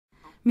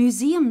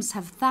Museums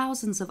have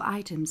thousands of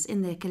items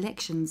in their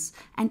collections,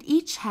 and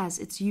each has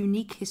its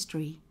unique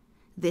history.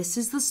 This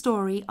is the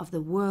story of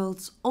the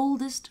world's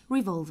oldest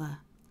revolver.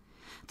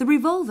 The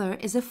revolver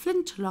is a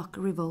flintlock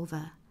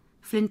revolver.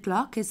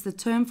 Flintlock is the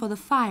term for the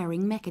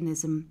firing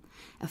mechanism.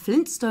 A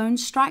flint stone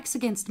strikes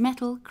against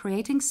metal,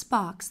 creating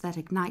sparks that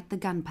ignite the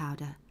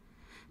gunpowder.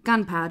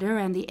 Gunpowder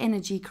and the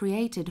energy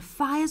created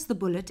fires the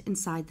bullet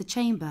inside the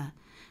chamber.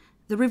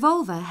 The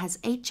revolver has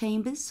 8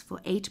 chambers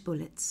for 8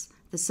 bullets.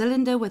 The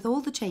cylinder with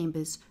all the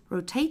chambers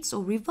rotates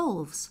or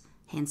revolves,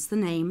 hence the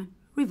name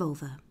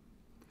revolver.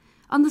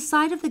 On the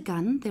side of the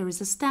gun there is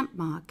a stamp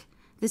mark.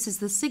 This is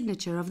the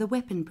signature of the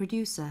weapon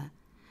producer.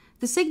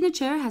 The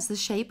signature has the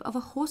shape of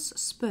a horse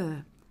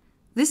spur.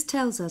 This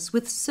tells us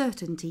with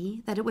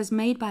certainty that it was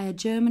made by a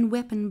German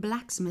weapon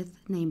blacksmith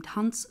named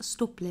Hans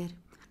Stoppler.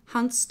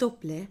 Hans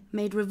Stoppler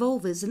made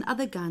revolvers and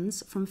other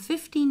guns from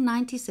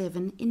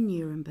 1597 in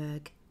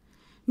Nuremberg.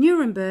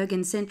 Nuremberg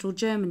in central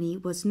Germany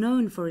was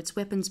known for its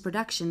weapons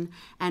production,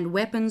 and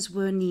weapons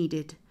were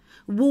needed.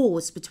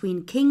 Wars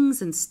between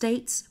kings and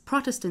states,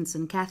 Protestants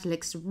and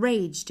Catholics,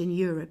 raged in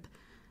Europe.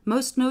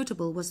 Most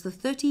notable was the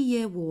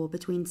 30-year war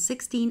between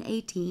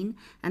 1618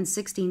 and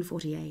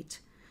 1648.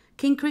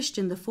 King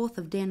Christian IV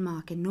of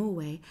Denmark and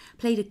Norway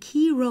played a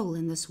key role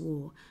in this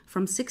war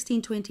from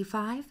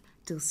 1625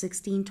 till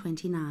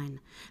 1629,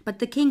 but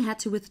the king had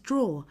to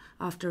withdraw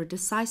after a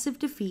decisive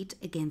defeat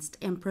against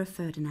Emperor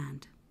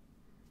Ferdinand.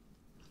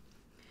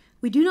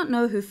 We do not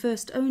know who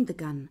first owned the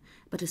gun,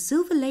 but a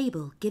silver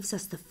label gives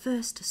us the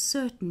first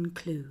certain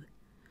clue.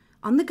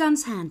 On the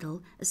gun's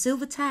handle, a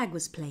silver tag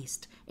was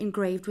placed,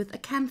 engraved with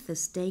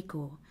acanthus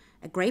decor,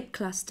 a grape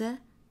cluster,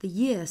 the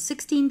year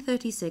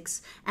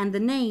 1636, and the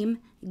name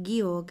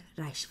Georg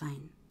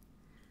Reichwein.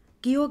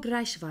 Georg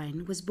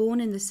Reichwein was born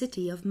in the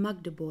city of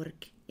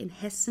Magdeburg in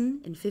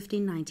Hessen in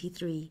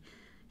 1593.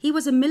 He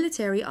was a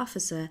military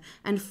officer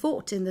and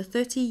fought in the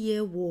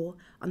 30-year war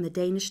on the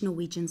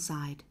Danish-Norwegian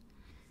side.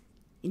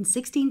 In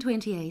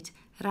 1628,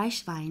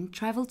 Reichwein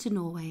travelled to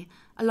Norway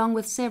along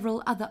with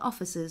several other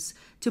officers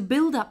to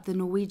build up the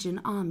Norwegian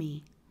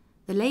army.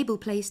 The label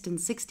placed in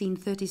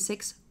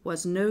 1636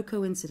 was no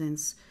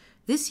coincidence.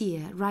 This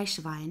year,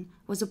 Reichwein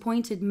was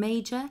appointed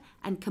major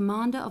and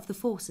commander of the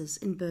forces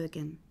in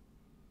Bergen.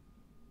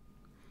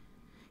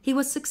 He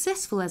was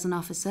successful as an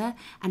officer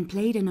and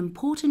played an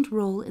important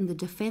role in the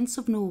defence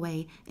of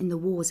Norway in the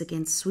wars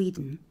against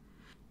Sweden.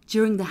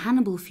 During the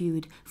Hannibal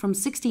feud from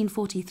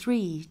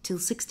 1643 till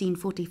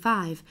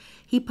 1645,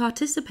 he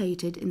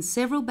participated in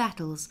several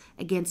battles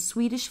against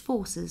Swedish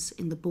forces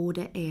in the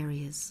border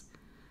areas.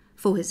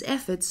 For his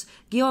efforts,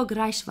 Georg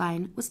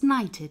Reichwein was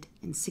knighted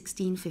in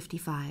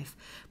 1655.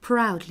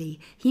 Proudly,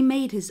 he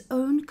made his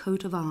own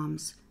coat of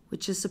arms,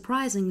 which is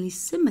surprisingly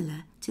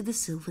similar to the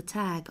silver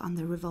tag on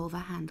the revolver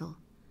handle.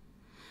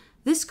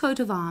 This coat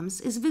of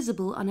arms is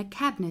visible on a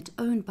cabinet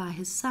owned by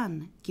his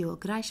son, Georg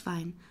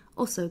Reichwein,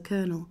 also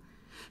colonel,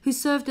 who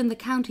served in the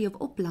county of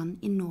Uppland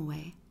in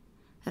Norway.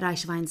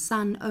 Reichwein's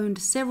son owned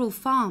several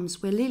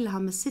farms where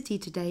Lillehammer city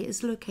today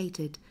is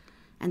located,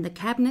 and the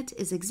cabinet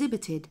is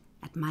exhibited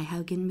at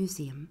Maihaugen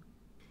Museum.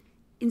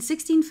 In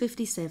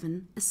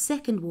 1657, a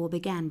second war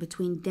began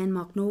between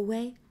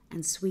Denmark-Norway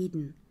and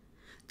Sweden.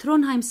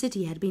 Trondheim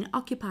city had been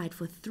occupied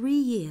for 3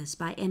 years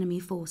by enemy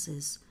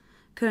forces.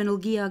 Colonel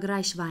Georg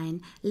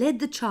Reichwein led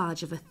the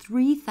charge of a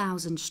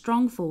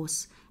 3,000-strong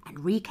force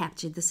and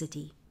recaptured the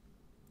city.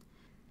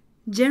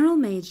 General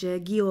Major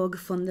Georg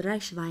von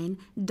Reichwein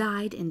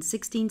died in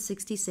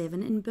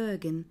 1667 in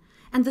Bergen,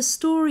 and the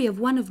story of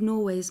one of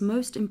Norway's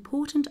most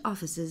important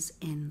officers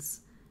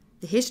ends.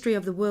 The history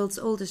of the world's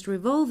oldest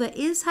revolver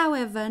is,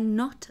 however,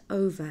 not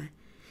over,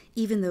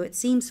 even though it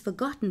seems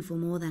forgotten for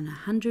more than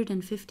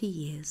 150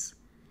 years.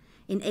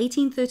 In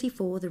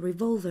 1834, the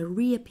revolver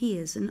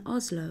reappears in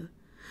Oslo.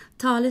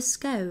 Thales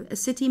Skau, a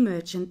city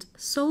merchant,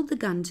 sold the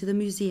gun to the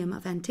Museum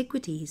of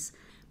Antiquities,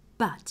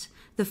 but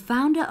the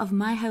founder of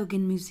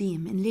Maihaugen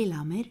Museum in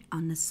Lillehammer,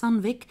 Anne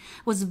Sandvik,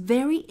 was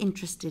very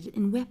interested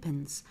in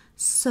weapons.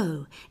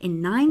 So,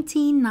 in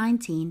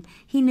 1919,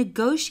 he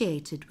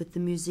negotiated with the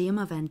Museum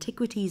of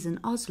Antiquities in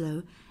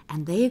Oslo,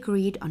 and they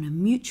agreed on a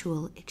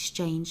mutual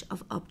exchange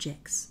of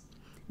objects.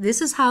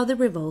 This is how the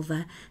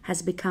revolver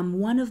has become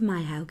one of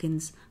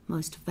Maihaugen's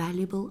most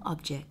valuable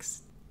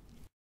objects.